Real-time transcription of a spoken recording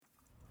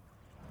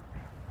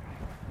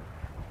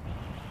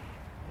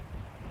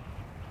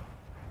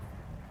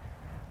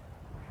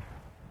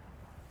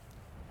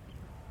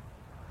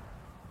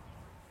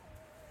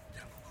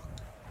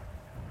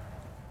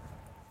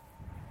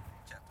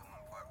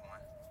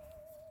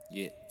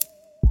Yeah.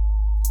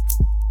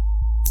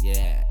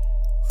 Yeah.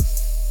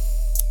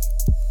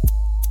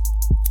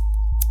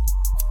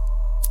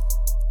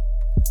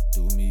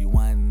 Do me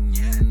one,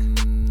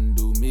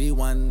 do me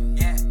one,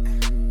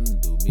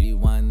 do me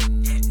one,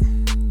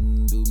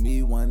 do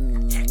me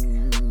one,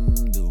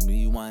 do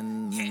me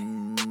one,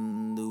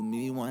 do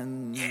me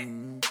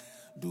one,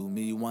 do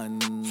me one,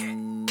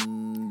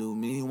 do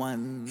me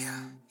one.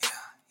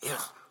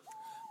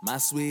 My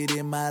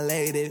sweetie, my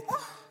lady,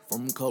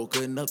 from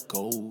Coconut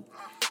Cove.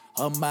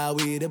 Her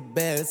Maui the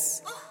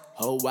best,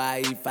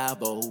 Hawaii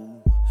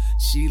 5-0.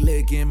 She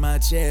licking my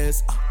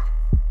chest,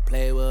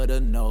 play with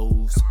her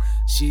nose.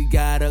 She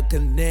got a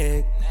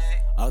connect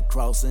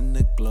across in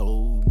the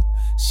globe.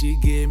 She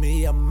give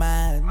me a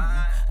mind,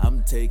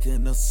 I'm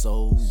taking a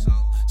soul.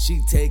 She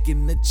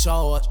taking the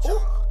charge,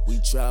 we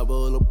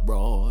travel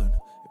abroad.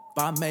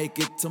 If I make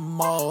it to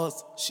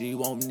Mars, she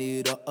won't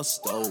need a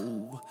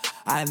stove.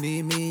 I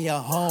need me a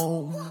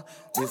home,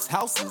 this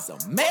house is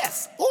a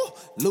mess.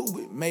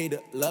 Louis made a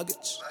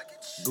luggage,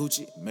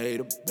 Gucci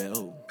made a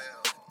belt.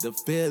 The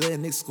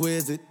feeling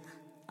exquisite,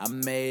 I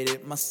made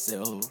it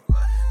myself.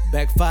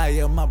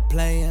 Backfire my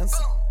plans,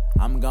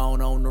 I'm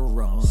gone on the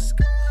run.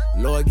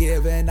 Lord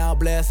giving out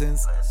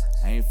blessings,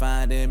 ain't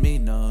finding me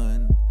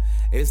none.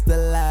 It's the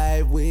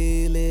life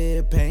we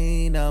live,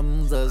 pain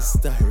numbs us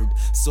disturbed.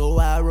 So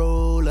I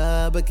roll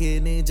a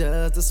bikini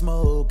just to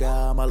smoke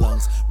out my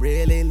lungs.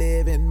 Really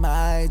living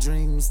my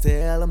dreams,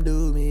 tell them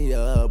do me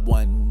up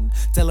one.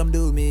 Tell them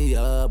do me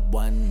up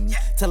one.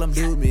 Tell them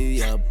do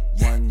me up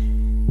one.